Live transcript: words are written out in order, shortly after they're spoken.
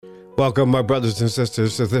Welcome, my brothers and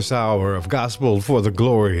sisters, to this hour of Gospel for the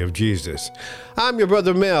Glory of Jesus. I'm your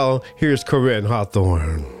brother Mel. Here's Corinne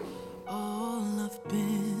Hawthorne. All I've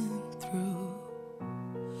been through,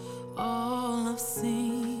 all I've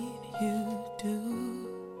seen you do,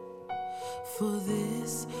 for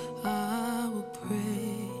this I will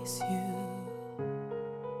praise you.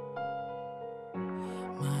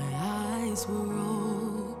 My eyes were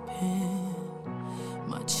open,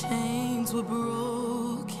 my chains were broken.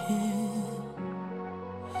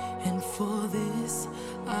 And for this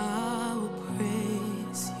I will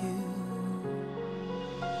praise you.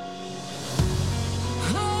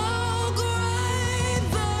 How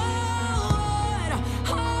great thou art,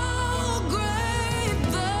 how great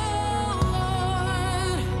thou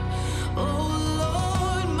art, oh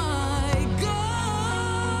Lord my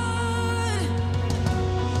God.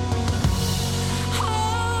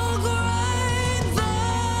 How great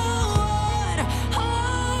thou art,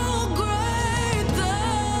 how great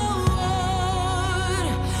thou art,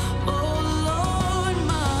 oh Lord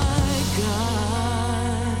my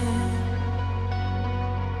God.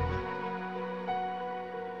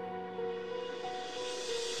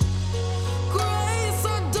 Grace I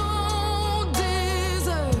don't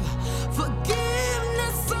deserve,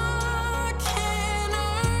 forgiveness I can't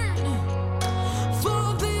earn.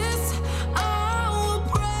 For this I will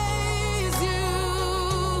praise you.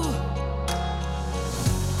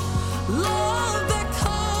 Love that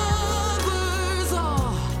covers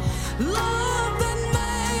all, love that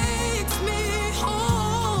makes me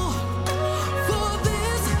whole. For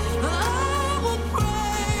this I will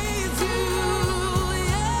praise you.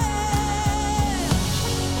 Yeah.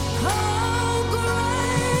 How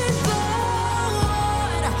great thou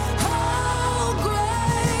art, how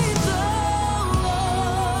great thou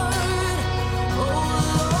art, oh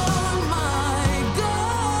Lord my God.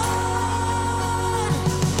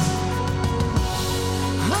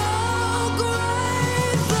 How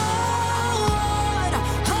great thou art,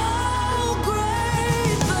 how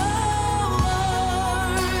great thou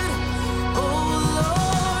art, oh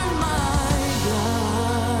Lord my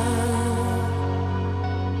God.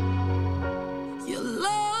 Your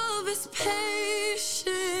love is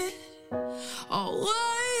patient,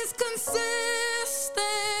 always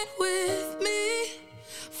consistent with me.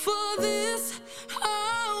 For this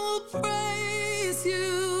I will praise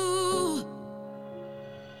you.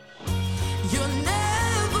 You're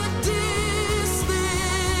never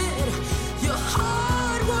distant, your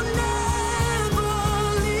heart will never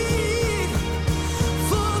leave.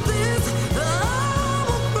 For this I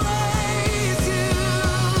will praise you.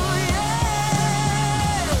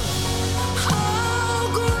 Yeah. How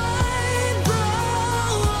great thou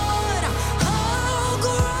art, how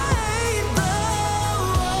great thou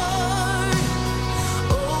art,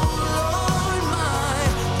 oh Lord my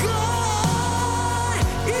God.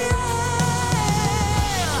 Yeah.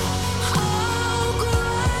 How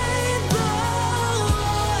great thou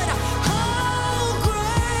art, how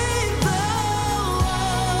great thou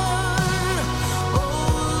art, oh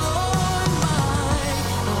Lord my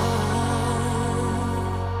God.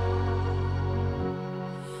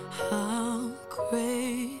 How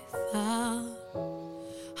great thou,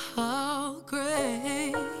 how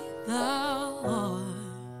great thou art,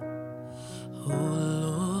 oh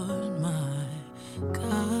Lord my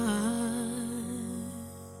God.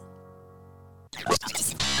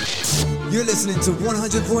 You're listening to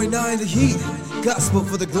 100.9 The Heat, Gospel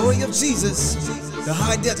for the Glory of Jesus, the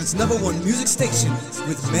High Desert's #1 music station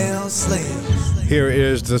with Mel Slade. Here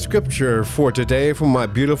is the scripture for today from my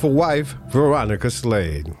beautiful wife, Veronica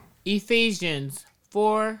Slade. Ephesians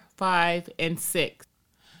 4, 5, and 6.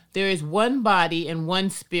 There is one body and one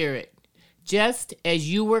spirit, just as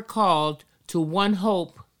you were called to one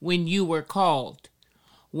hope when you were called.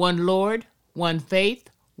 One Lord, one faith,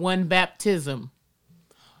 one baptism.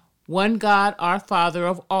 One God, our Father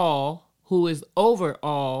of all, who is over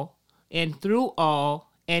all, and through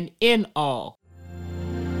all, and in all.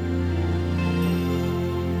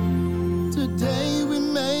 Today we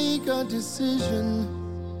make a decision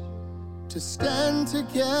to stand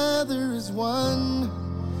together as one.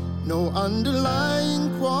 No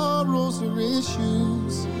underlying quarrels or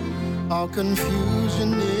issues. Our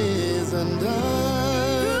confusion is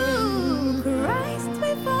undone. Through Christ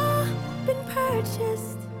we've all been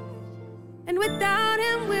purchased, and without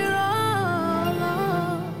him we're all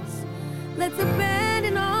lost. Let's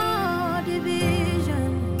abandon all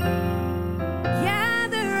division.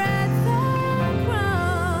 Gather at the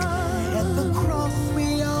cross. At the cross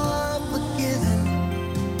we are forgiven.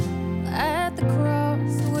 At the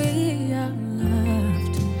cross we are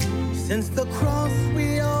loved. Since the cross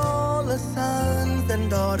we all are sons and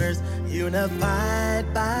daughters. daughters,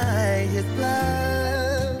 unified by his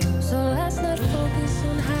blood. So let's not focus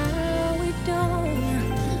on how we don't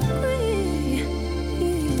agree.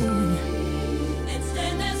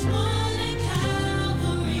 Instead, let's one in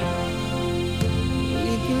Calvary.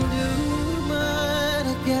 We can do more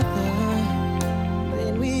together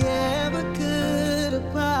than we ever could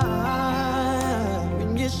apart.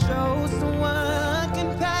 When you show someone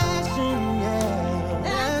compassion, yeah,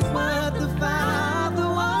 that's what the Father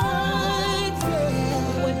wants.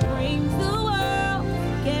 Yeah. What brings the world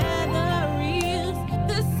together is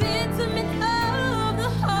the sentiment of the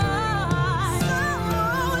heart. So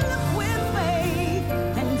look with faith,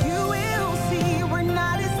 and you will see we're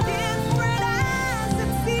not as different as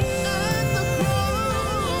it seems. At the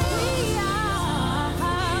cross,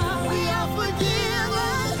 we are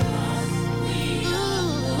forgiven.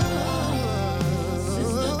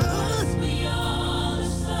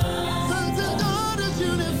 Sons and daughters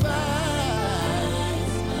unified.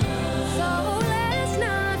 So let's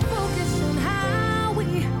not focus on how we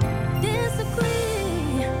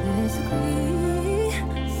disagree.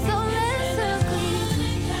 So let's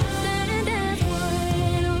agree, stand as one.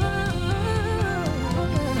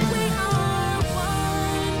 We are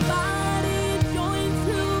one body, joined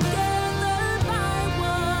together by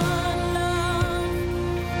one love.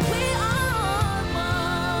 We are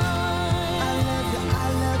one. I love you, I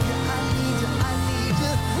love you, I need you, I need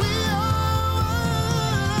you. We are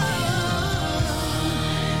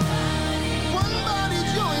one body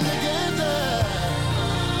joined together,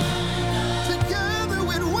 together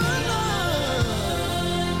with one love.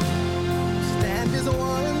 Stand as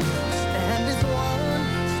one, stand as one,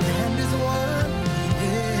 stand as one.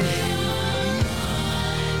 Yeah.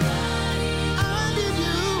 I need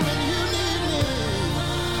you and you need me.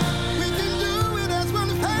 We can do it as one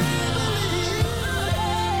family.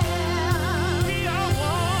 We are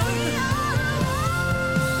one.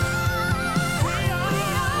 We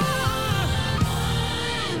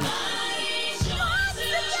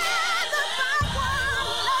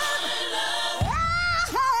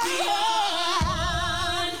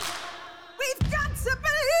We've got to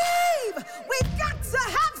believe. We've got to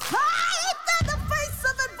have faith in the face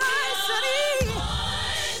of adversity.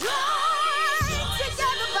 Joined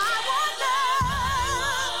together by one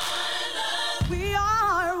love. We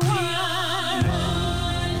are one.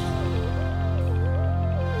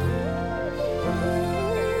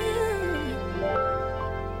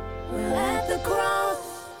 At the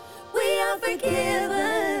cross, we are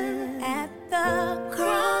forgiven. At the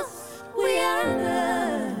cross, we are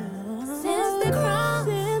loved. Since the cross,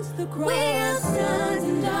 we are sons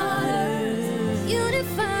and daughters,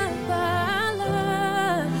 unified by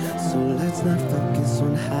love. So let's not focus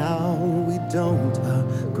on how we don't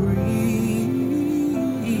agree,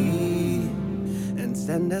 and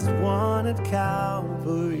stand as one at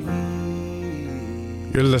Calvary.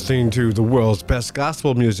 You're listening to the world's best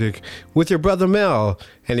gospel music with your brother Mel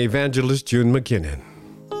and Evangelist June McKinnon.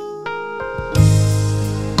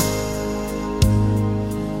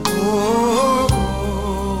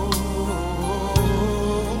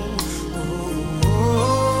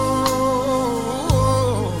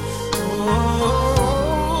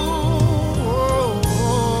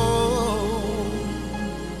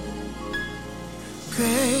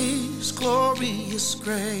 Grace, glorious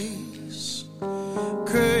grace,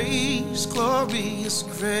 grace, glorious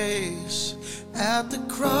grace. At the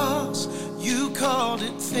cross, you called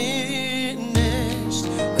it finished.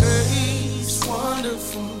 Grace,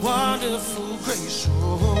 wonderful, wonderful grace.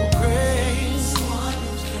 Oh, grace,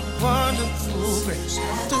 wonderful grace.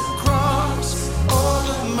 At the cross, all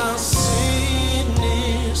of my sin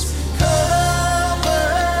is covered.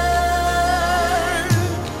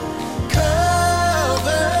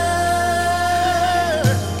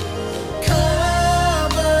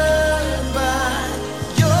 Covered by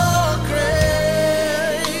your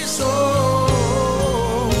grace,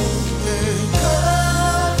 oh,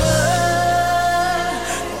 covered,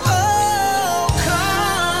 oh,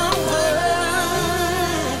 covered.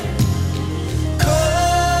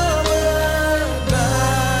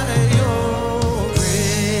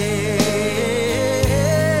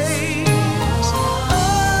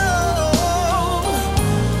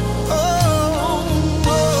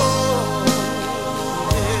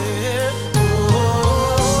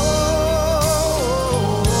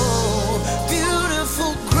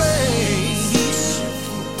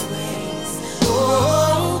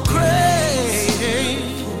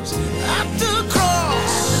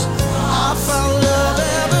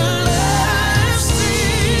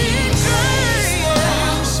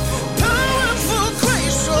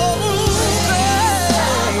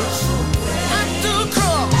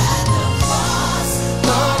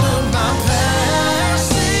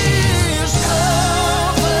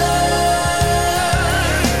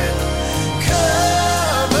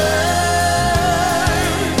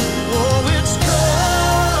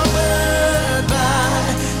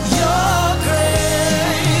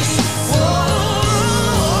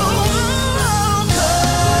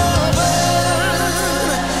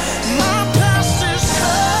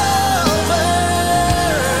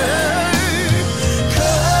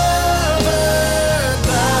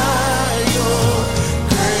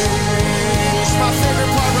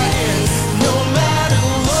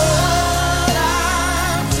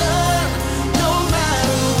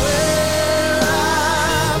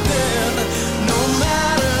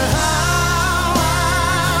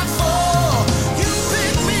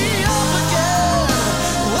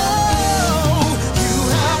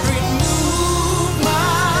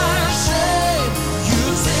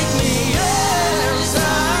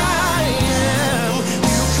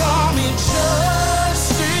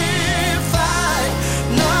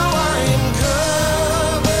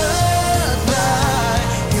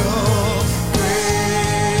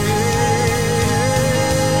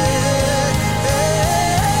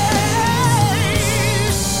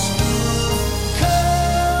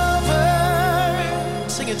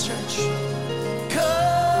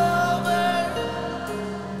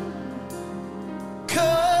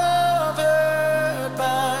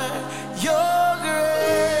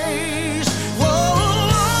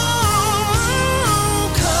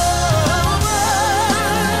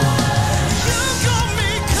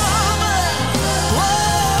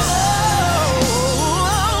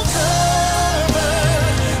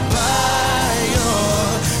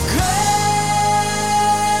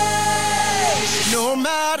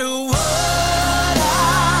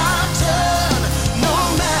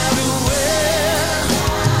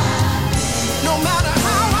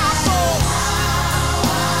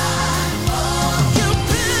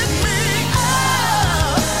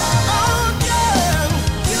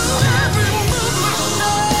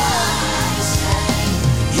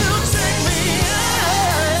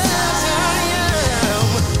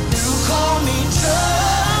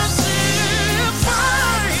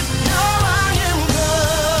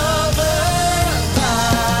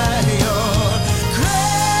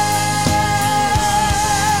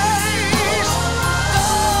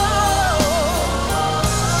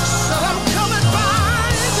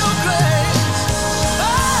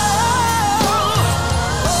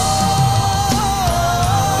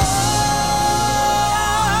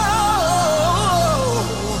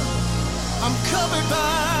 I'm covered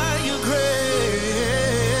by your grace.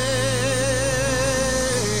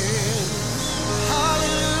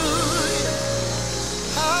 Hallelujah,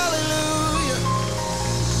 hallelujah,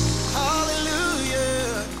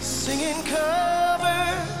 hallelujah. Singing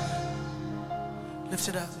covered. Lift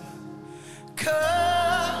it up.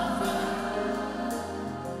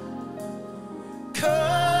 Covered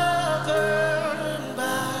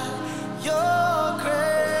by your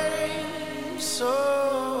grace,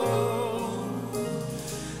 oh, covered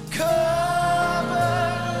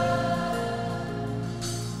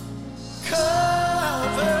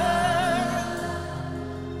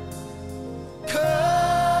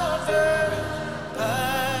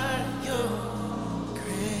by your grace.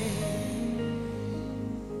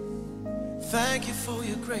 Thank you for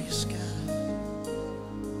your grace, God.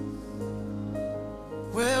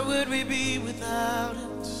 Where would we be without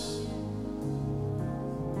it?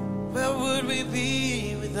 Where would we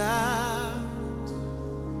be without it?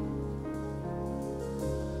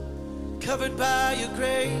 Covered by your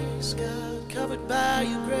grace, God, covered by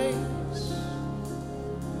your grace.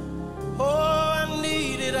 Oh, I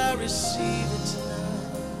need it, I receive it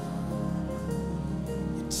tonight.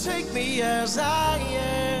 You take me as I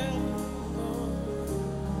am,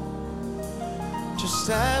 just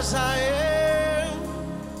as I am,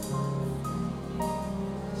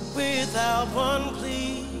 without one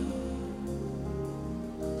plea,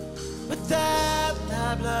 but that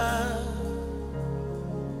thy blood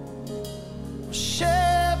was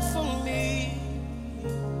shed for me,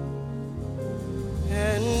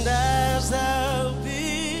 and as thou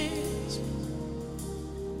bidst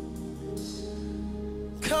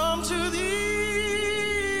come to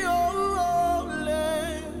thee, O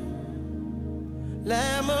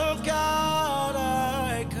Lamb of God,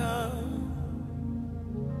 I come.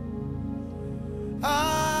 I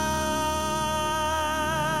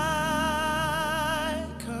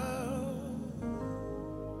come.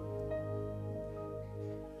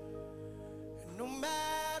 And no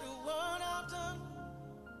matter what I've done.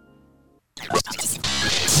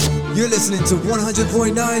 You're listening to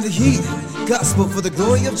 100.9 The Heat, Gospel for the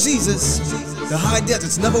Glory of Jesus, the High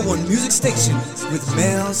Desert's #1 music station with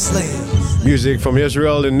Mel Slade. Music from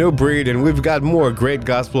Israel and New Breed, and we've got more great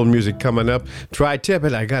gospel music coming up. Try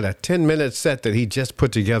Tippett. I got a 10-minute set that he just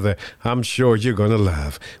put together. I'm sure you're going to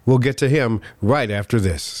love. We'll get to him right after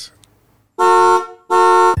this.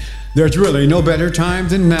 There's really no better time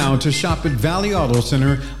than now to shop at Valley Auto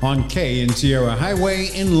Center on K and Sierra Highway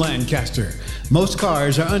in Lancaster. Most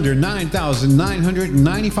cars are under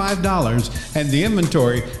 $9,995, and the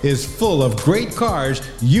inventory is full of great cars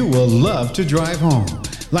you will love to drive home.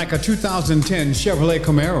 Like a 2010 Chevrolet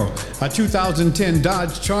Camaro, a 2010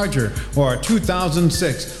 Dodge Charger, or a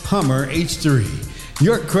 2006 Hummer H3.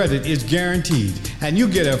 Your credit is guaranteed, and you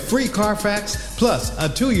get a free Carfax, plus a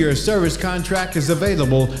 2-year service contract is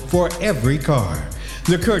available for every car.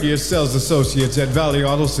 The courteous sales associates at Valley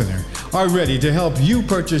Auto Center are ready to help you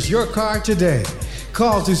purchase your car today.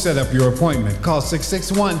 Call to set up your appointment. Call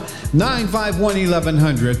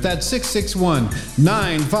 661-951-1100. That's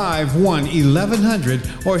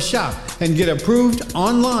 661-951-1100. Or shop and get approved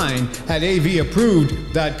online at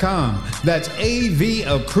avapproved.com. That's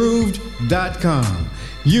avapproved.com.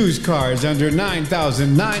 Used cars under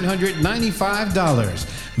 $9,995.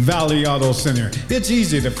 Valley Auto Center. It's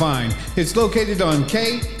easy to find. It's located on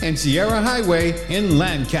K and Sierra Highway in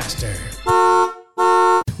Lancaster.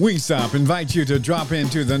 Wingstop invites you to drop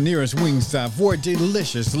into the nearest Wingstop for a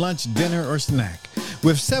delicious lunch, dinner, or snack.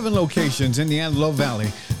 With 7 locations in the Antelope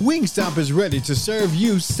Valley, Wingstop is ready to serve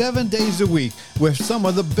you 7 days a week with some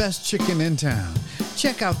of the best chicken in town.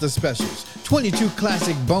 Check out the specials. 22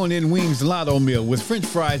 classic bone-in wings lotto meal with french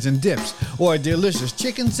fries and dips, or a delicious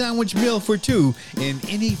chicken sandwich meal for 2 in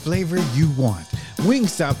any flavor you want.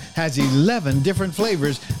 Wingstop has 11 different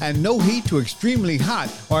flavors, and no heat to extremely hot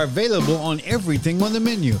are available on everything on the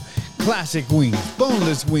menu. Classic wings,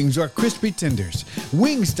 boneless wings, or crispy tenders.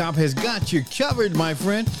 Wingstop has got you covered, my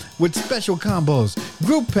friend, with special combos,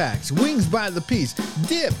 group packs, wings by the piece,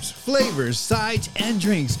 dips, flavors, sides, and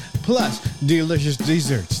drinks, plus delicious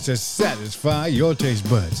desserts to satisfy your taste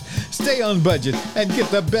buds. Stay on budget and get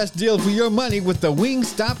the best deal for your money with the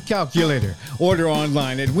Wingstop calculator. Order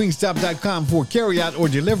online at wingstop.com for carryout or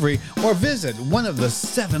delivery, or visit one of the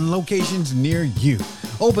 7 locations near you.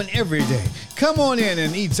 Open every day. Come on in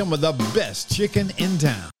and eat some of the best chicken in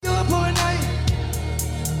town. Do it for a night,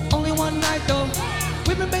 only one night though.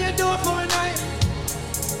 Women, may you do it for a night,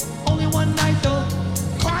 only one night though.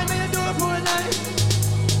 Cry, may you do it for a night,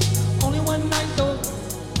 only one night though.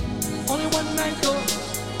 Only one night though,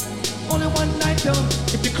 only one night though.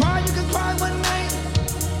 If you cry, you can cry one night,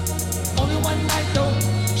 only one though.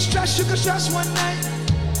 Stress, you can stress one night.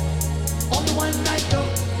 Only one night though.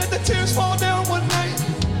 Let the tears fall down one night.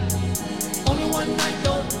 Only one night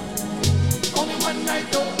though. Only one night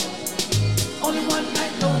though. Only one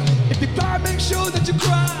night though. If you cry, make sure that you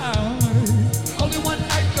cry. Only one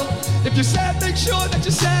night though. If you're sad, make sure that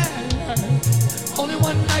you're sad. Only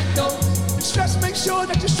one night though. If stress, make sure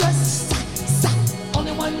that you stress.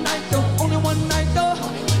 Only one night though. Only one night though.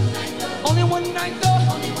 Only one night though.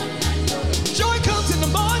 Joy comes in the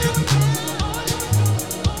morning.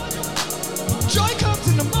 Joy comes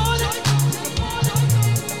in the morning.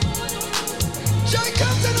 Joy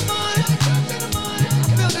comes in the morning.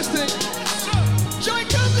 I feel this thing. Joy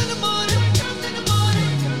comes in the morning.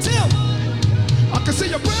 Tim, I can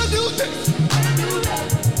see a brand new day.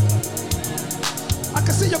 I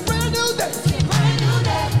can see a brand new day.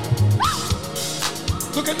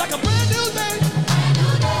 Looking like a brand new day.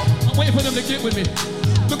 I'm waiting for them to get with me.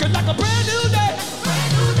 Looking like a brand new day.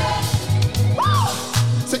 Woo!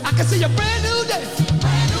 Say, I can see a brand new day.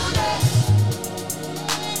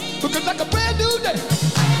 Looking like a brand new day.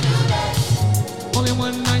 Only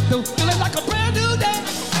one night though. Feeling like a brand new day.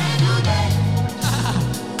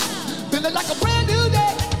 Feeling like a brand new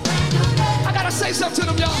day. I gotta say something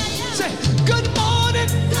to them, y'all. Say, good morning.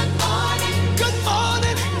 Good morning. Good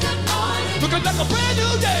morning. Good morning. Looking like a brand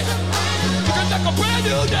new day. Looking like a brand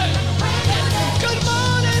new day. Good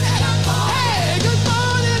morning. Hey, good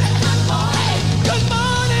morning. Hey, good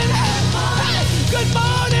morning. Hey, good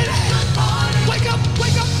morning. Wake up,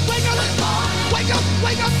 wake up, wake up. Wake up,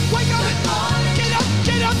 wake up, wake up. Get up,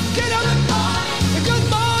 get up, get up. Good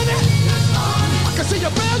morning. I can see a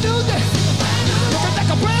brand new day. Looking like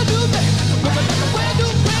a brand new day. Looking like a brand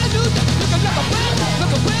new day. Looking like a brand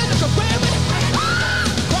new.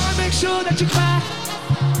 Cry, make sure that you cry.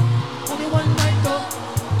 Only one night though.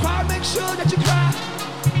 Cry, make sure that you cry.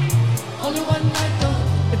 Only one night though.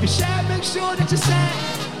 If you're sad, make sure that you're sad.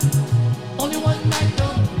 Only one night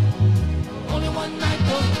though. Only one night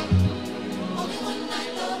though. Only one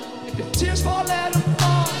night though. If your tears fall, let them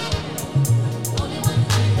fall. Only one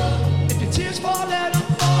night though. If your tears fall, let them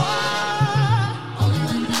fall. Only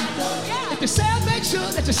one night though. If you're sad, make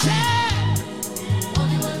sure that you're sad.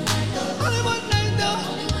 Only one night though. Only one night though.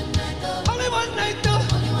 Only one night though. Only one night though.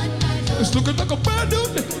 Only one night though. It's looking like a brand new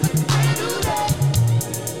day. Brand new day.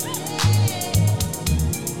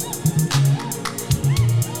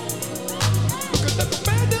 Looking like a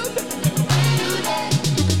brand new day. Brand new day.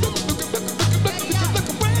 Looking like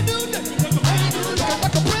a brand new day. Looking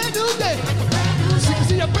like a brand new day. So you can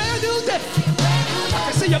see a brand new day. I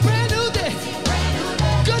can see a brand new day.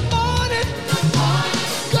 Good morning.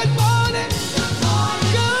 Good morning.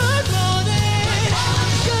 Good morning.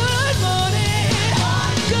 Good morning. Good morning.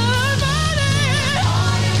 Good morning.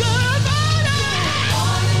 Good morning.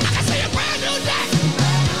 I can see a brand new day.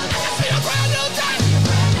 I can see a brand new day.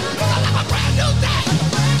 Looking like a brand new day.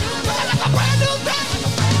 Looking like a brand new day.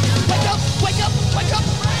 Wake up, wake up, wake up.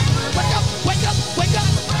 Wake up, wake up, wake up.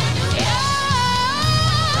 Yeah.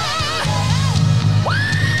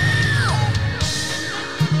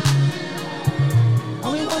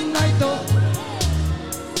 Only one night though.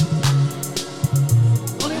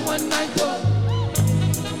 Only one night though.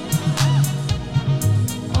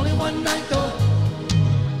 Only one night though.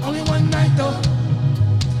 Only one night though.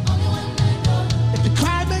 Only one night though. If you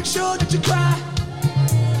cry, make sure that you cry.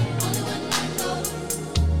 Only one night though.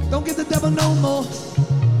 Don't give the devil no more.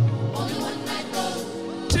 Only one night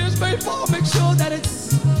though. Tears may fall, make sure that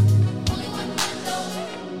it's. Only one night though.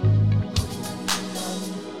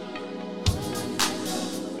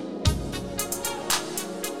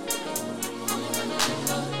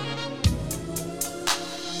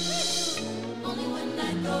 Only one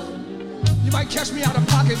night though. You might catch me out of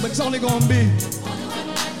pocket, but it's only gonna be. Only one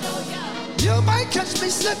night though. You might catch me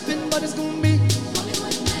slipping, but it's gonna be. Only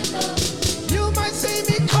one night though. You might see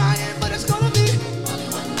me crying, but it's gonna be. Only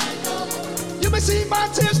one night though. You may see my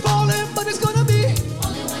tears falling, but it's gonna be.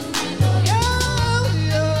 Only one night though. Yeah,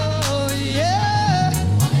 yeah, yeah.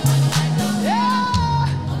 Only one night though.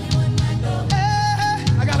 Yeah. Only one night though.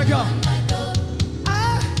 Yeah. I gotta go. I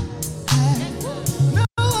have no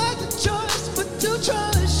other choice but to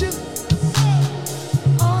trust you.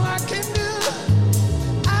 All I can do.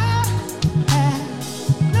 I have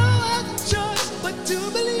no other choice but to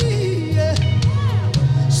believe. Yeah.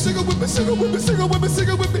 Sing it with me, sing it with me, sing it with me, sing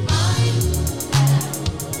it with me.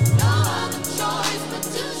 No other choice but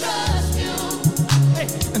to trust you. Hey,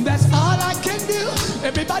 and that's all I can do.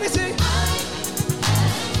 Everybody sing.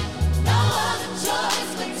 No other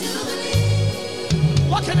choice but to believe.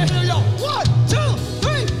 What can I hear y'all? 1, 2,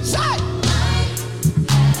 3, say.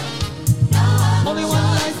 Only one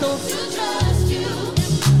life though. To trust you.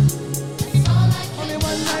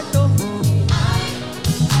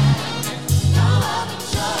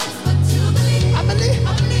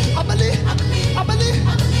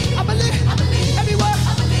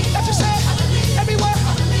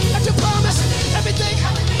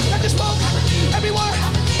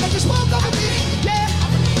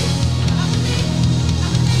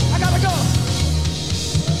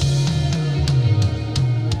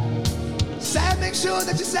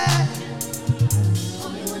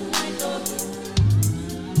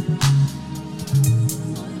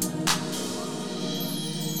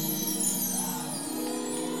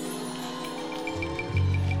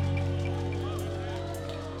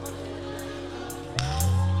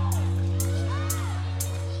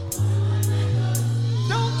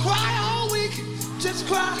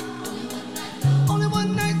 cry. Only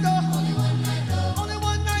one night though. Only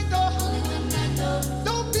one night though.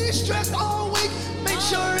 Don't be stressed all week. Make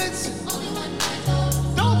sure it's.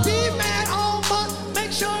 Don't be mad all month.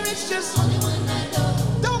 Make sure it's just.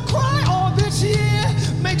 Don't cry all this year.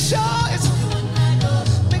 Make sure it's.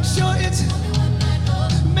 Make sure it's.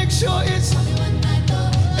 Make sure it's.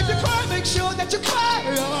 If you cry, make sure that you cry.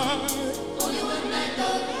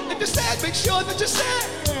 If you're sad, make sure that you're sad.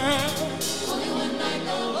 Oh.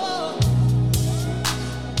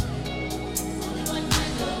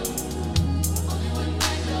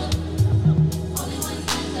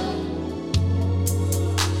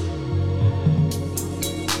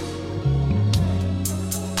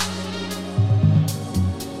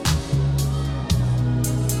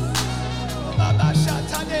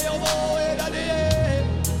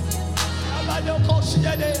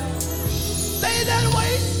 They that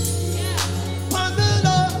wait on the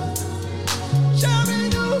Lord shall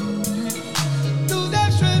renew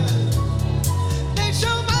their strength. They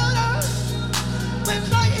shall mount up wings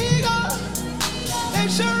like eagles. They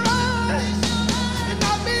shall rise and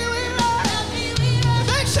not be weary.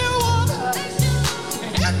 They shall walk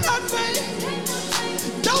and not faint.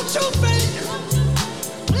 Don't you faint.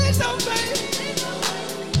 Please don't faint.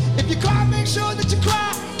 If you cry, make sure that you cry.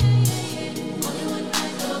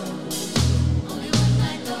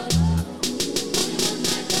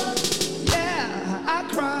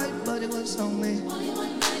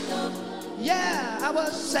 Yeah, I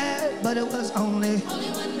was sad, but it was only.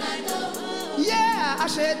 Yeah, I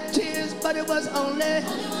shed tears, but it was only.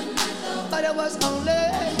 But it was only.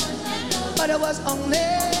 But it was only.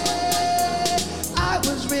 I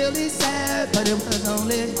was really sad, but it was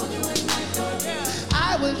only.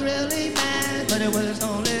 I was really mad, but it was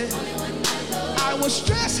only. I was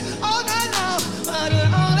stressed all night long, but it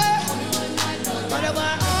only. But it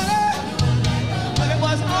was only. But it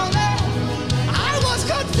was only. I was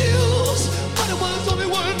confused, but it was only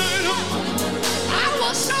one night. I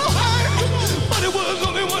was so hurt, but it was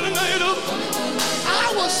only one night.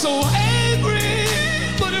 I was so angry,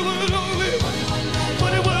 but it was only.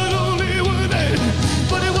 But it was only one night.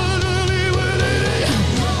 But it was only one night.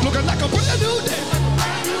 Looking like a brand new day.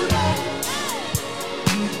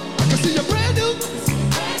 I can see a brand new.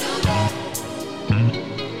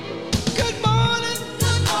 Good morning.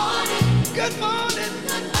 Good morning. Good morning.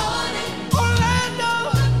 Orlando.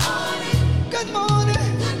 Good morning.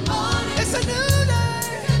 It's a new day.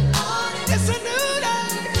 It's a new day.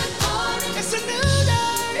 It's a new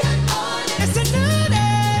day. It's a new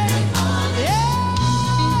day. Yeah.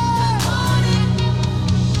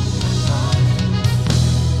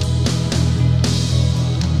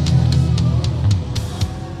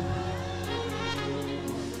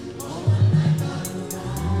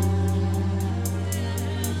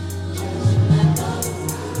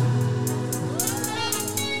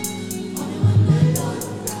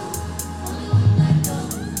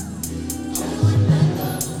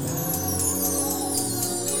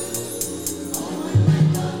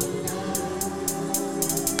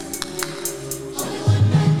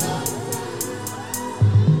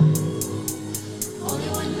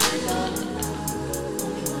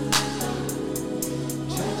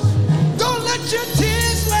 Don't let your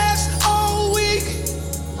tears last all week.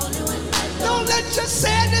 Don't let your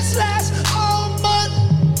sadness last all month.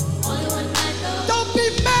 Don't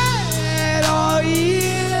be mad all year.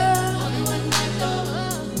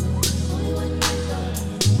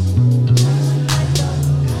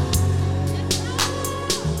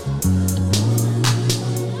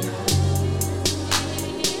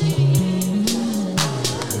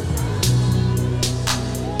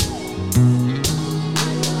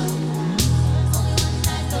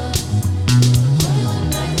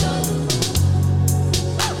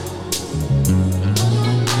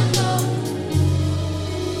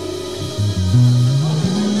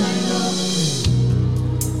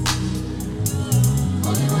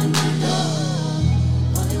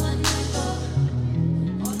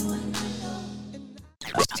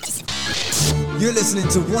 You're listening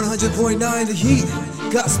to 100.9 The Heat,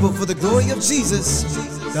 Gospel for the Glory of Jesus,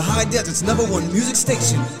 the High Desert's #1 music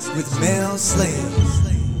station with Mel Slade.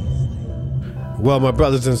 Well, my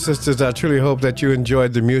brothers and sisters, I truly hope that you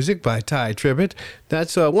enjoyed the music by Ty Tribbett.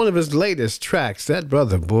 That's one of his latest tracks. That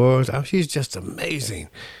brother, boy, he's just amazing.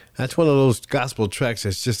 That's one of those gospel tracks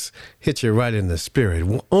that's just hit you right in the spirit.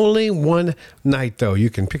 Only one night, though. You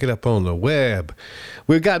can pick it up on the web.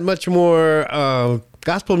 We've got much more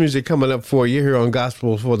gospel music coming up for you here on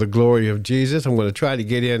Gospel for the Glory of Jesus. I'm going to try to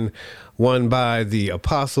get in one by the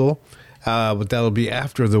Apostle, but that'll be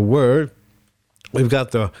after the word. We've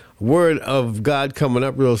got the Word of God coming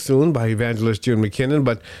up real soon by Evangelist June McKinnon.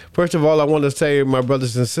 But first of all, I want to say, my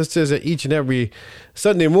brothers and sisters, that each and every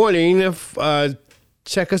Sunday morning,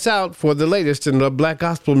 check us out for the latest in the black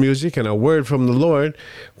gospel music and a word from the Lord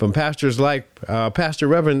from pastors like Pastor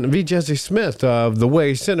Reverend V. Jesse Smith of The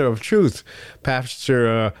Way Center of Truth,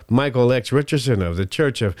 Pastor Michael X. Richardson of the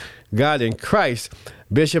Church of God in Christ,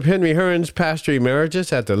 Bishop Henry Hearns, Pastor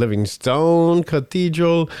Emeritus at the Living Stone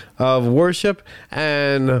Cathedral of Worship,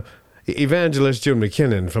 and Evangelist June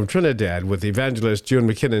McKinnon from Trinidad with Evangelist June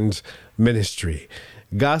McKinnon's ministry.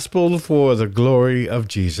 Gospel for the Glory of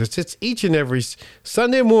Jesus. It's each and every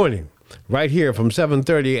Sunday morning, right here from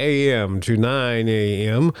 7:30 a.m. to 9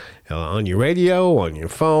 a.m. On your radio, on your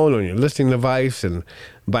phone, on your listening device, and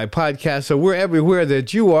by podcast. So we're everywhere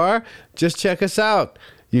that you are. Just check us out.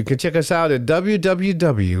 You can check us out at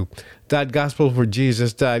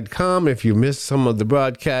www.gospelforjesus.com. If you missed some of the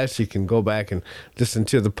broadcasts, you can go back and listen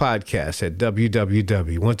to the podcast at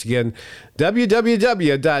www. Once again,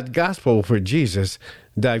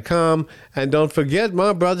 www.gospelforjesus.com. And don't forget,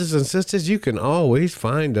 my brothers and sisters, you can always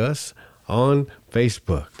find us on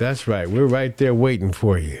Facebook. That's right. We're right there waiting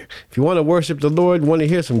for you. If you want to worship the Lord, want to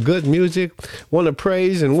hear some good music, want to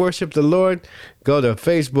praise and worship the Lord, go to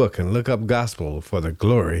Facebook and look up Gospel for the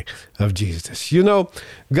Glory of Jesus. You know,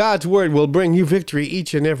 God's Word will bring you victory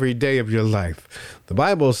each and every day of your life. The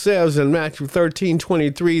Bible says in Matthew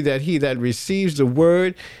 13:23 that he that receives the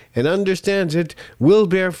Word and understands it will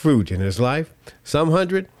bear fruit in his life, some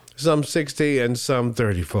 100, some 60, and some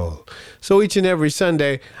 30-fold. So each and every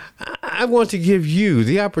Sunday, I want to give you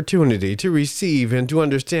the opportunity to receive and to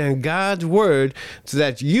understand God's Word so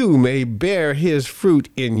that you may bear His fruit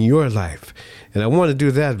in your life. And I want to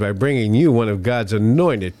do that by bringing you one of God's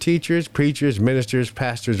anointed teachers, preachers, ministers,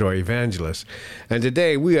 pastors, or evangelists. And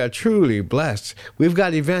today we are truly blessed. We've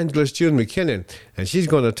got Evangelist June McKinnon, and she's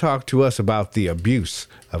going to talk to us about the abuse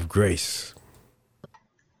of grace.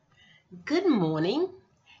 Good morning.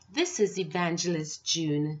 This is Evangelist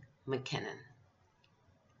June McKinnon.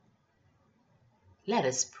 Let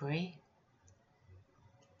us pray.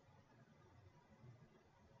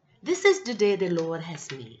 This is the day the Lord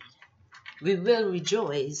has made. We will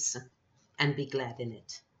rejoice and be glad in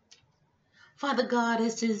it. Father God,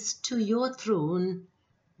 it is to your throne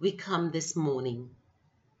we come this morning.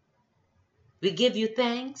 We give you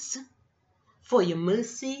thanks for your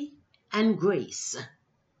mercy and grace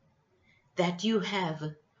that you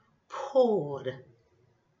have poured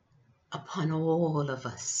upon all of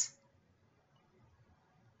us.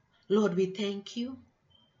 Lord, we thank you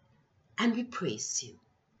and we praise you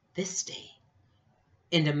this day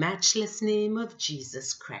in the matchless name of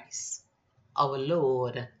Jesus Christ, our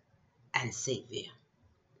Lord and Savior.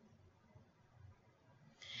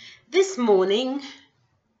 This morning,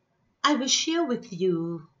 I will share with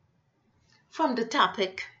you from the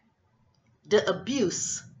topic, the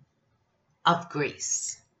abuse of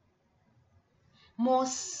grace. More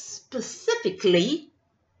specifically,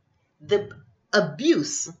 the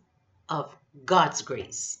abuse of God's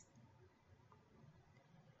grace.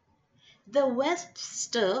 The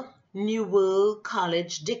Webster New World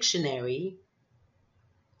College Dictionary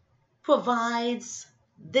provides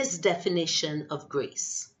this definition of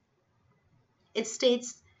grace. It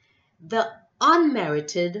states, the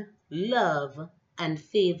unmerited love and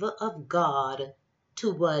favor of God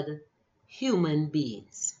toward human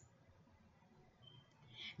beings.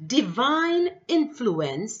 Divine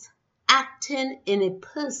influence acting in a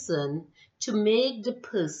person to make the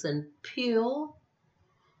person pure,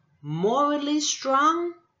 morally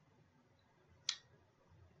strong.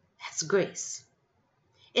 That's grace.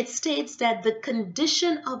 It states that the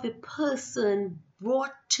condition of a person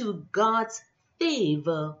brought to God's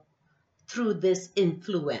favor through this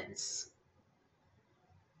influence.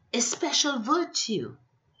 A special virtue,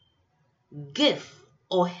 gift,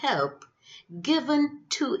 or help given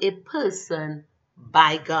to a person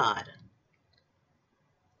by God.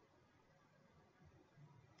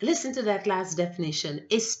 Listen to that last definition.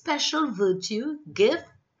 A special virtue, gift,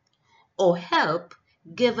 or help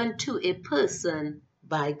given to a person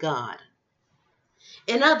by God.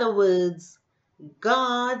 In other words,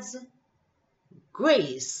 God's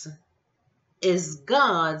grace is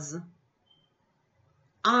God's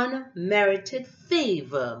unmerited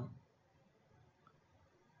favor.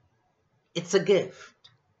 It's a gift.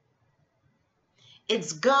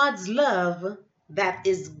 It's God's love that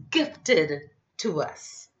is gifted to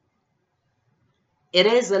us. It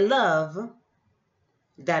is a love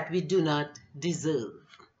that we do not deserve.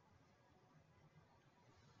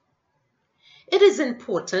 It is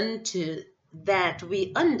important that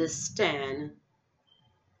we understand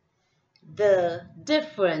the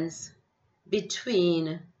difference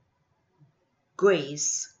between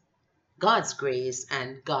grace, God's grace,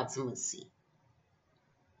 and God's mercy.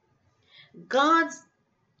 God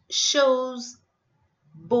shows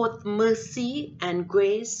both mercy and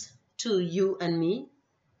grace to you and me,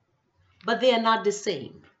 but they are not the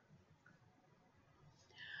same.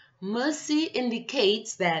 Mercy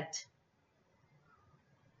indicates that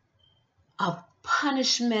of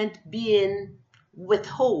punishment being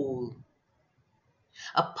withheld,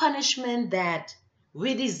 a punishment that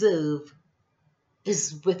we deserve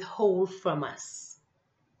is withheld from us.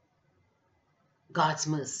 God's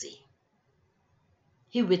mercy.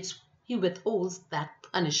 He withholds that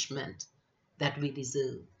punishment that we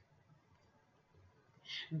deserve.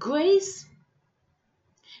 Grace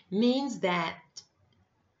means that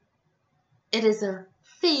it is a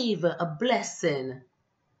favor, a blessing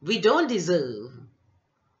we don't deserve,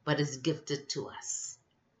 but is gifted to us.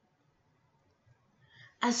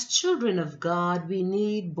 As children of God, we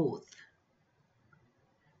need both.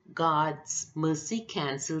 God's mercy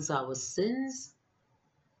cancels our sins,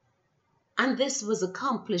 and this was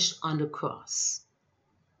accomplished on the cross.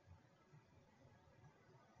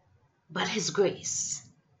 But His grace,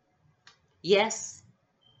 yes,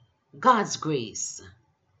 God's grace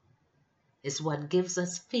is what gives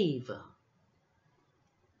us favor.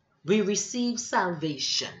 We receive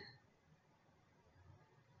salvation.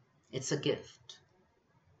 It's a gift.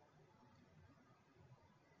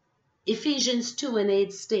 Ephesians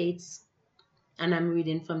 2:8 states, and I'm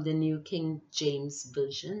reading from the New King James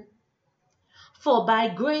Version, "For by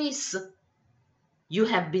grace you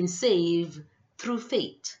have been saved through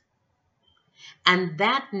faith, and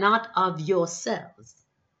that not of yourselves.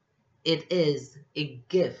 It is a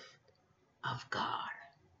gift of God."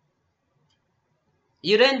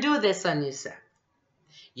 You didn't do this on yourself.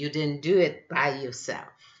 You didn't do it by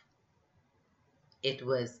yourself. It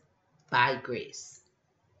was by grace.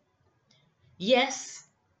 Yes,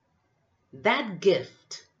 that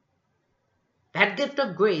gift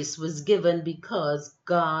of grace was given because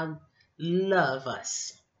God loved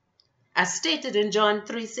us. As stated in John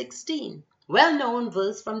 3:16, well-known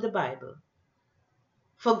verse from the Bible.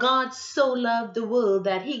 For God so loved the world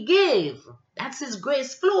that He gave, that's His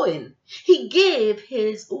grace flowing, He gave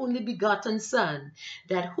His only begotten Son,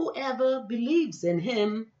 that whoever believes in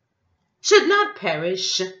Him should not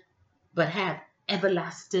perish, but have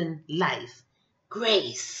everlasting life.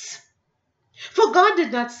 Grace. For God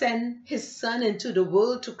did not send His Son into the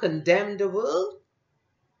world to condemn the world,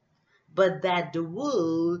 but that the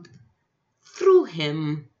world through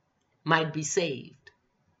Him might be saved.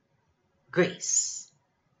 Grace.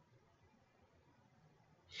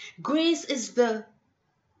 Grace is the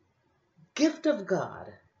gift of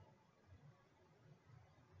God.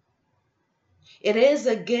 It is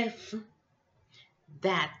a gift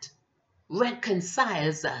that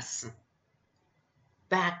reconciles us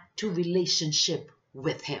back to relationship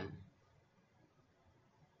with Him.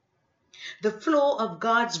 The flow of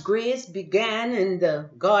God's grace began in the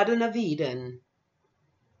Garden of Eden.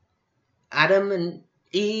 Adam and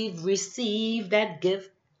Eve received that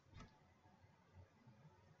gift,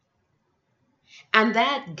 and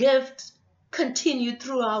that gift continued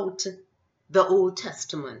throughout the Old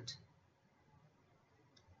Testament.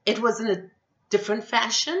 It was in a different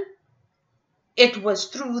fashion. It was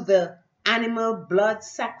through the animal blood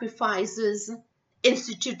sacrifices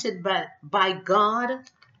instituted by God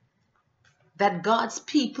that God's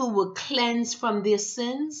people were cleansed from their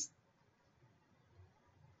sins.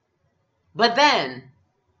 But then,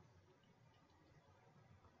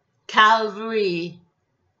 Calvary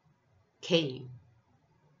came.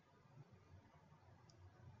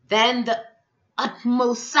 Then the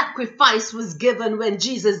utmost sacrifice was given when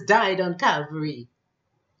Jesus died on Calvary.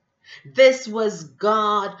 This was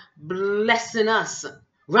God blessing us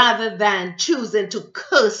rather than choosing to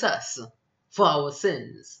curse us for our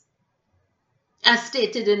sins. As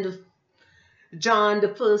stated in John,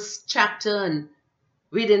 the first chapter, and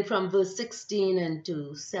reading from verse 16 and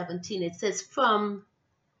to 17, it says, For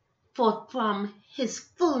from His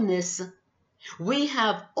fullness we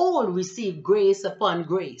have all received grace upon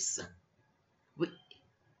grace.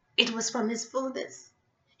 It was from His fullness.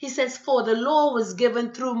 He says, for the law was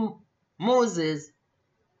given through Moses.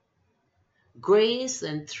 Grace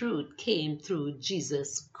and truth came through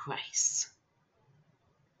Jesus Christ.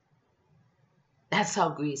 That's how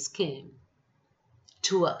grace came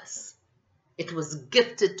to us. It was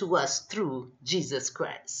gifted to us through Jesus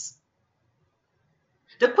Christ.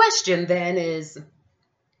 The question then is,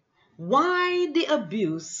 why the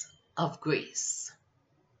abuse of grace?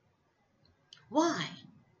 Why?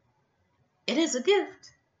 It is a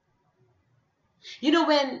gift. You know,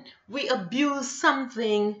 when we abuse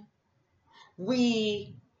something,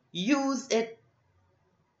 we use it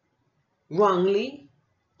wrongly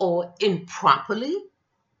or improperly.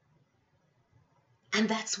 And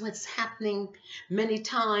that's what's happening many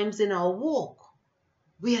times in our walk.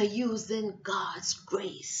 We are using God's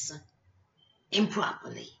grace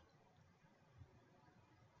improperly.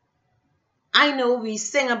 I know we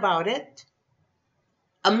sing about it.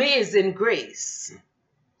 Amazing grace.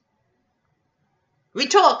 We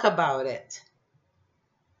talk about it.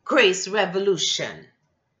 Grace revolution.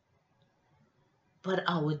 But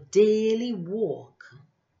our daily walk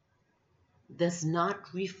does not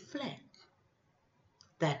reflect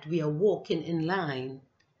that we are walking in line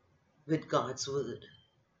with God's word.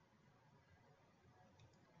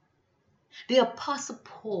 The Apostle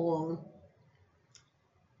Paul,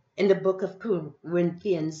 in the book of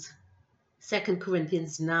Corinthians, 2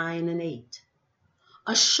 Corinthians 9 and 8,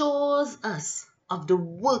 assures us of the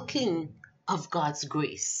working of God's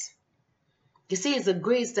grace. You see, it's a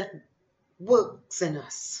grace that works in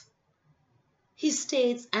us. He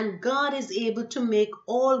states, and God is able to make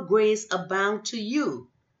all grace abound to you,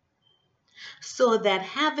 so that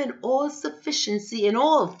having all sufficiency in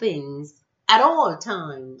all things at all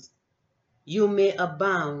times, you may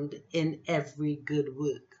abound in every good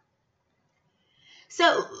work.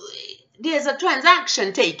 So there's a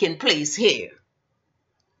transaction taking place here.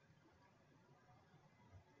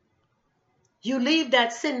 You leave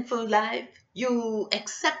that sinful life, you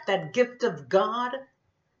accept that gift of God,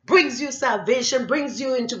 brings you salvation, brings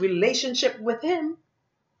you into relationship with Him,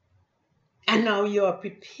 and now you're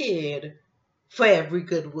prepared for every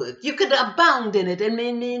good work. You could abound in it, and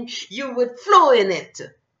mean you would flow in it.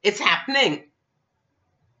 It's happening.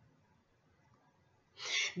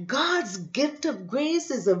 God's gift of grace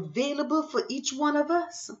is available for each one of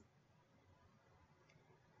us.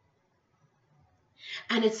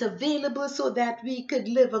 And it's available so that we could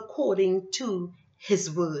live according to His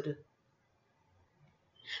word.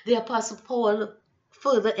 The Apostle Paul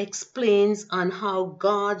further explains on how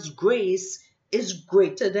God's grace is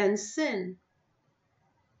greater than sin.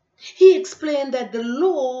 He explained that the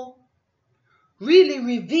law really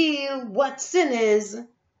revealed what sin is,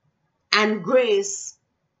 and grace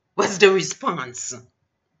was the response.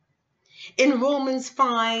 In Romans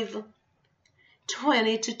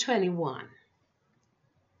 5:20-21,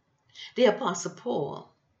 the Apostle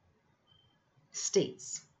Paul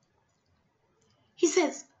states, he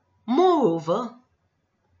says, moreover,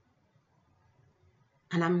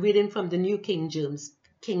 and I'm reading from the New King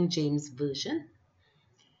James Version,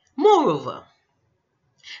 moreover,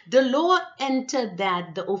 the law entered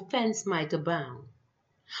that the offense might abound.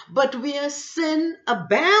 But where sin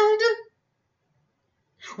abound,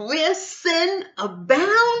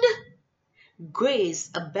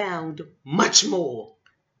 grace abound much more.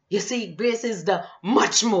 You see, grace is the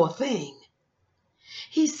much more thing.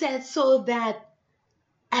 He said, so that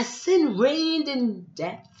as sin reigned in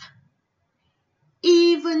death,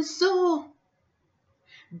 even so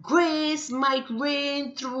grace might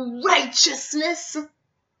reign through righteousness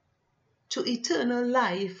to eternal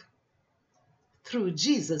life through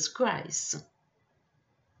Jesus Christ,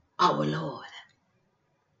 our Lord.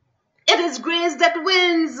 It is grace that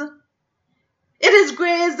wins. It is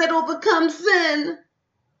grace that overcomes sin.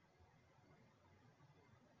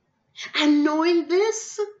 And knowing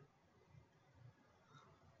this,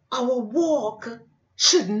 our walk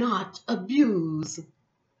should not abuse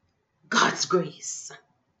God's grace.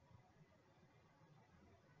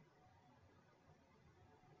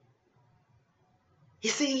 You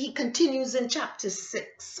see, he continues in chapter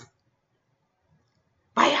 6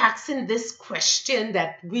 by asking this question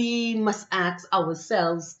that we must ask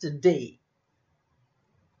ourselves today.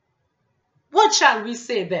 What shall we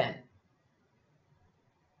say then?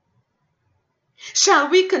 Shall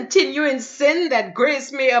we continue in sin that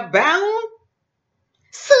grace may abound?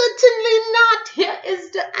 Certainly not. Here is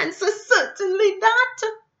the answer. Certainly not.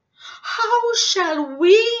 How shall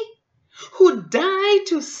we who died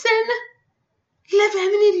to sin live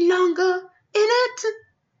any longer in it?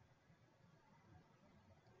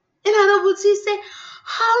 In other words, he said,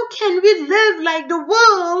 how can we live like the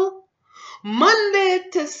world Monday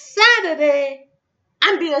to Saturday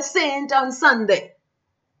and be a saint on Sunday?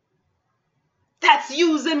 That's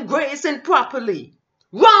using grace improperly.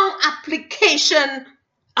 Wrong application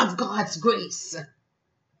of God's grace.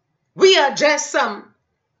 We are just some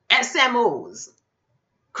SMOs,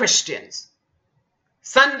 Christians.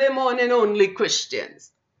 Sunday morning only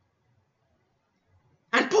Christians.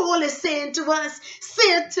 And Paul is saying to us,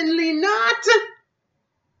 certainly not.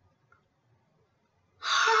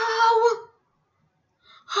 How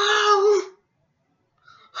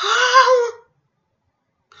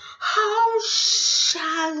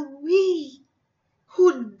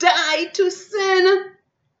to sin,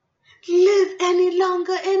 live any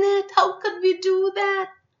longer in it? How could we do that?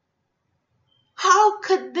 How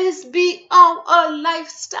could this be our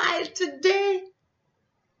lifestyle today?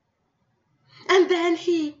 And then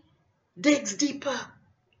he digs deeper.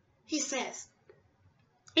 He says,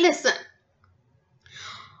 listen,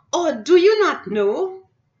 or do you not know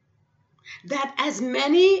that as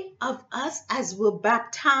many of us as were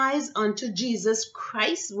baptized unto Jesus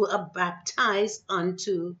Christ were baptized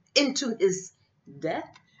into his death?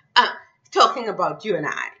 Talking about you and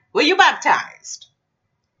I. Were you baptized?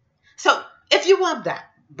 So, if you were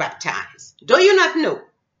baptized, do you not know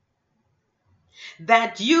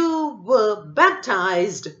that you were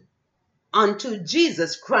baptized unto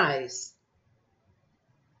Jesus Christ?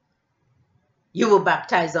 You were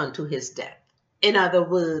baptized unto his death. In other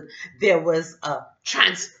words, there was a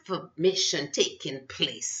transformation taking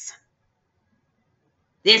place.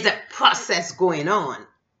 There's a process going on.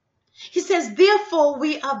 He says, therefore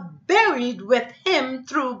we are buried with him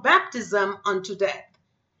through baptism unto death.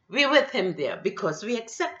 We're with him there because we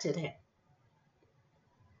accepted him.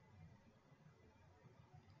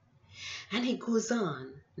 And he goes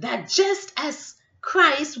on that just as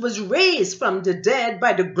Christ was raised from the dead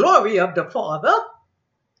by the glory of the Father,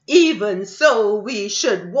 even so we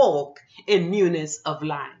should walk in newness of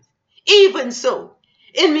life. Even so.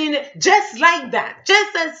 I mean, just like that,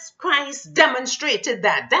 just as Christ demonstrated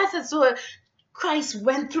that, that's as what Christ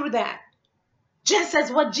went through that. Just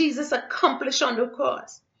as what Jesus accomplished on the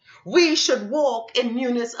cross. We should walk in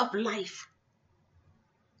newness of life.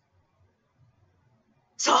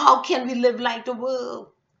 So how can we live like the world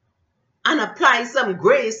and apply some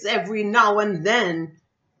grace every now and then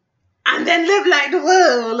live like the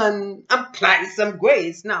world and apply some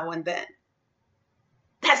grace now and then?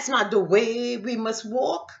 That's not the way we must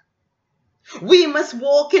walk. We must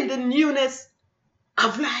walk in the newness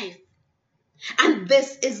of life. And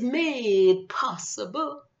this is made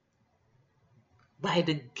possible by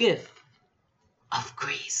the gift of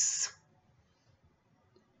grace.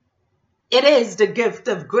 It is the gift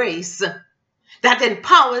of grace that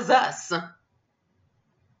empowers us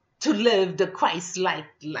to live the Christ-like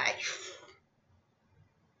life.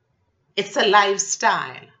 It's a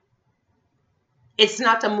lifestyle. It's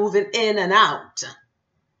not a moving in and out.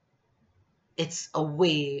 It's a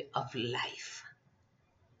way of life.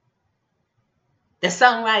 The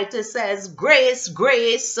songwriter says, grace,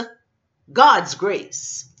 grace, God's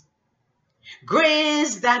grace.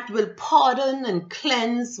 Grace that will pardon and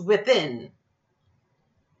cleanse within.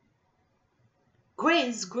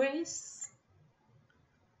 Grace, grace,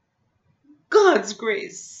 God's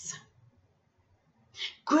grace.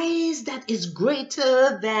 Grace that is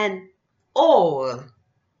greater than all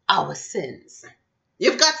our sins.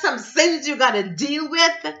 You've got some sins you got to deal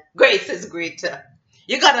with. Grace is greater.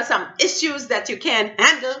 You got some issues that you can't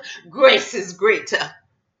handle. Grace is greater.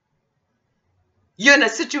 You're in a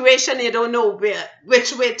situation you don't know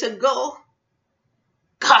which way to go.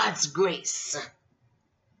 God's grace.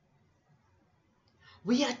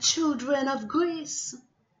 We are children of grace.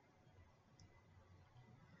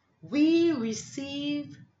 We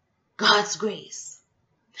receive God's grace.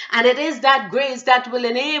 And it is that grace that will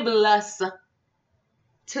enable us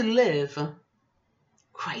to live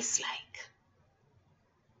Christ-like.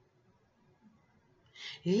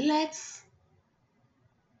 Let's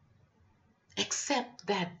accept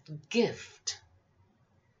that gift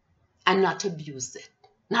and not abuse it.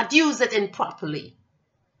 Not use it improperly,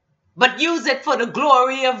 but use it for the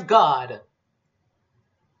glory of God.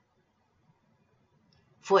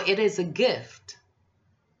 For it is a gift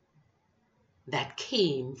that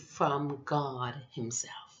came from God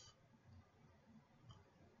himself.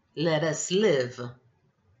 Let us live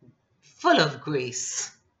full of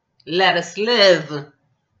grace. Let us live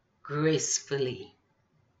gracefully.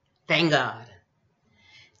 Thank God.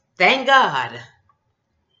 Thank God.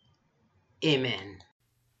 Amen.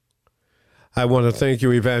 I want to thank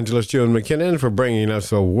you, Evangelist John McKinnon, for bringing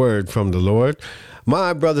us a word from the Lord.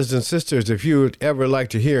 My brothers and sisters, if you would ever like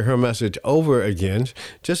to hear her message over again,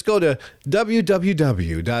 just go to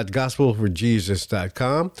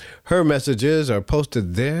www.gospelforjesus.com. Her messages are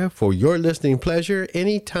posted there for your listening pleasure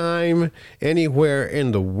anytime, anywhere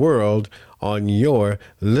in the world on your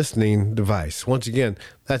listening device. Once again,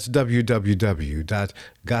 that's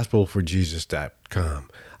www.gospelforjesus.com.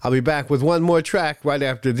 I'll be back with one more track right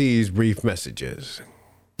after these brief messages.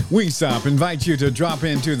 Wingstop invites you to drop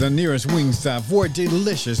into the nearest Wingstop for a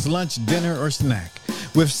delicious lunch, dinner, or snack.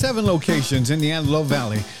 With 7 locations in the Antelope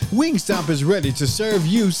Valley, Wingstop is ready to serve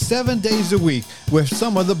you 7 days a week with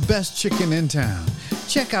some of the best chicken in town.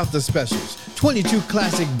 Check out the specials. 22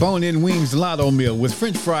 classic bone-in wings lotto meal with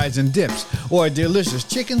french fries and dips, or a delicious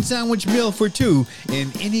chicken sandwich meal for two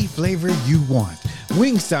in any flavor you want.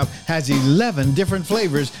 Wingstop has 11 different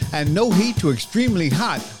flavors, and no heat to extremely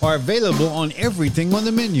hot are available on everything on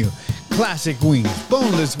the menu. Classic wings,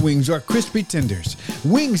 boneless wings, or crispy tenders.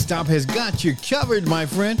 Wingstop has got you covered, my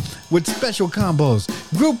friend, with special combos,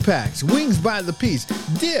 group packs, wings by the piece,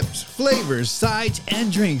 dips, flavors, sides,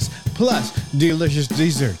 and drinks, plus delicious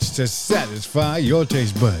desserts to satisfy your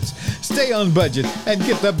taste buds. Stay on budget and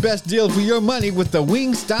get the best deal for your money with the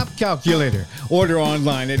Wingstop calculator. Order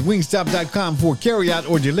online at wingstop.com for carryout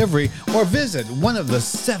or delivery, or visit one of the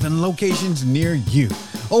 7 locations near you.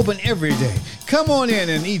 Open every day. Come on in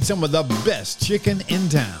and eat some of the best chicken in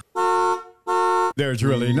town. There's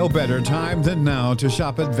really no better time than now to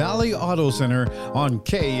shop at Valley Auto Center on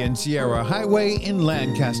K and Sierra Highway in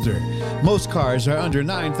Lancaster. Most cars are under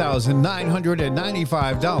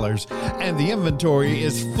 $9,995, and the inventory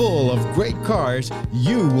is full of great cars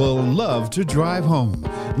you will love to drive home.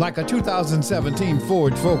 Like a 2017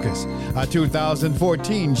 Ford Focus, a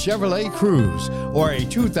 2014 Chevrolet Cruze, or a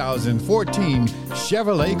 2014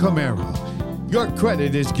 Chevrolet Camaro. Your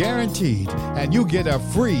credit is guaranteed, and you get a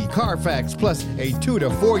free Carfax plus a 2 to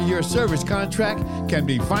 4 year service contract can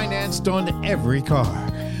be financed on every car.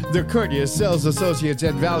 The courteous sales associates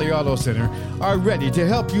at Valley Auto Center are ready to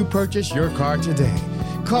help you purchase your car today.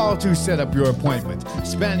 Call to set up your appointment.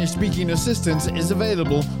 Spanish-speaking assistance is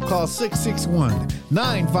available. Call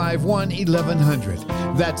 661-951-1100.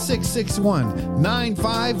 That's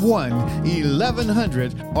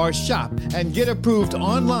 661-951-1100, or shop and get approved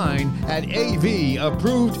online at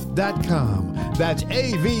avapproved.com. That's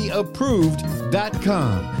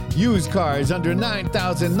avapproved.com. Used cars under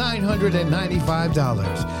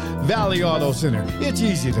 $9,995. Valley Auto Center. It's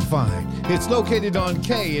easy to find. It's located on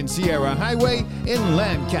K and Sierra Highway in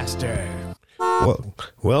Lancaster.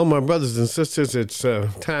 Well, my brothers and sisters, it's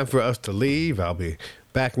time for us to leave. I'll be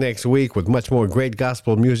back next week with much more great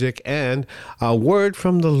gospel music and a word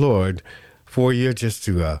from the Lord for you, just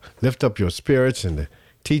to lift up your spirits and to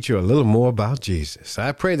teach you a little more about Jesus.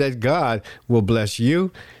 I pray that God will bless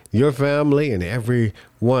you, your family, and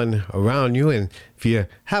everyone around you. And if you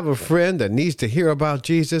have a friend that needs to hear about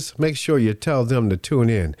Jesus, make sure you tell them to tune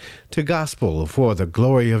in to Gospel for the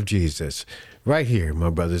Glory of Jesus. Right here, my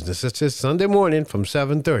brothers and sisters, Sunday morning from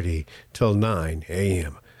 7:30 till 9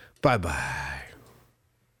 a.m. Bye-bye.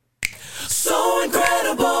 So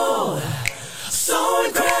incredible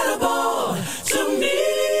to me.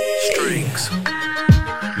 Strings.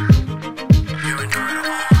 You're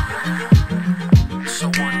incredible. So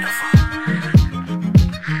wonderful.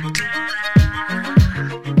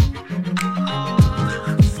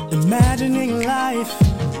 Imagining life,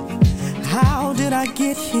 how did I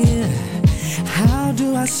get here? How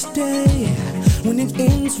do I stay? When it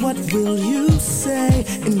ends, what will you say?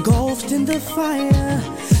 Engulfed in the fire,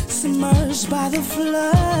 submerged by the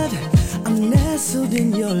flood, I'm nestled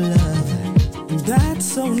in your love, and that's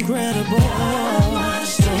so incredible.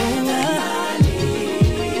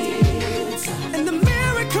 And the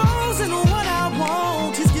miracles and what I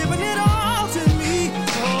want, He's giving it all to me.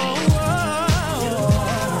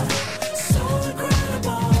 So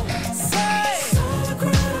incredible. Say, so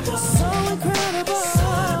incredible. So incredible. So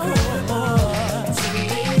incredible to me.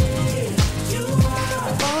 You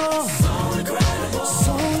are so incredible.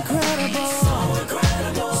 So incredible. So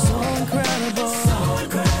incredible. So incredible. So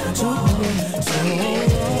incredible to me.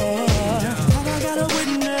 Have I got a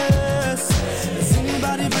witness? Has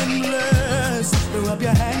anybody been blessed? Throw up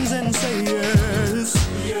your hands and say yes.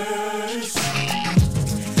 Yes.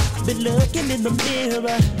 I've been looking in the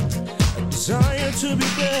mirror, a desire to be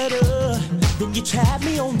better. Then you tapped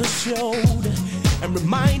me on the shoulder and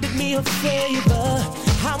reminded me of favor.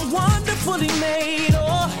 I'm wonderfully made,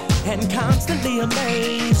 oh, and constantly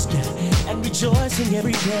amazed and rejoicing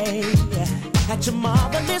every day at your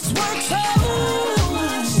marvelous work.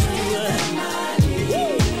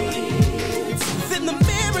 Then the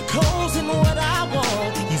miracles and what I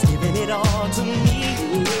want, He's giving it all to me.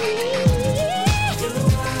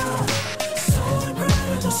 So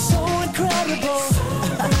incredible, so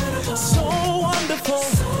incredible, so wonderful.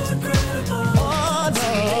 Oh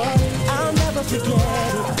Lord, I'll never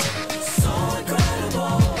forget it. So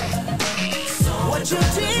incredible, what you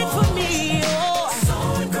did for me, oh,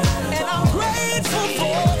 and I'm grateful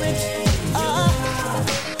for it. Oh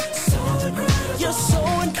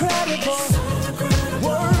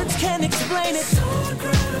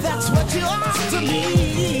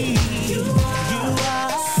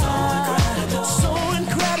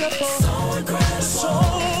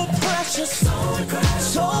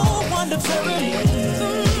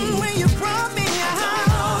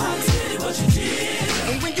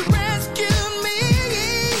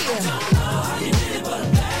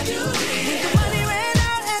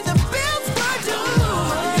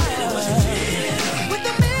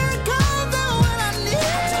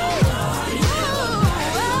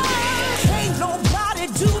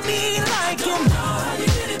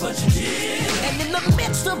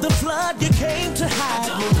the flood, you came to hide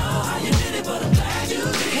me. I don't know how you did it, but I'm glad you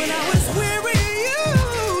did. When I was weary, you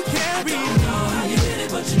carried me. I don't know how you did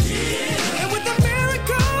it, but you did. And with the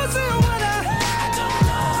miracles and what I don't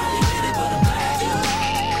know how you did it, but I'm glad you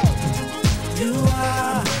did. You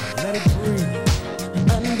are, let it breathe,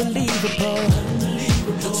 unbelievable,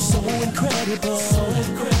 so incredible.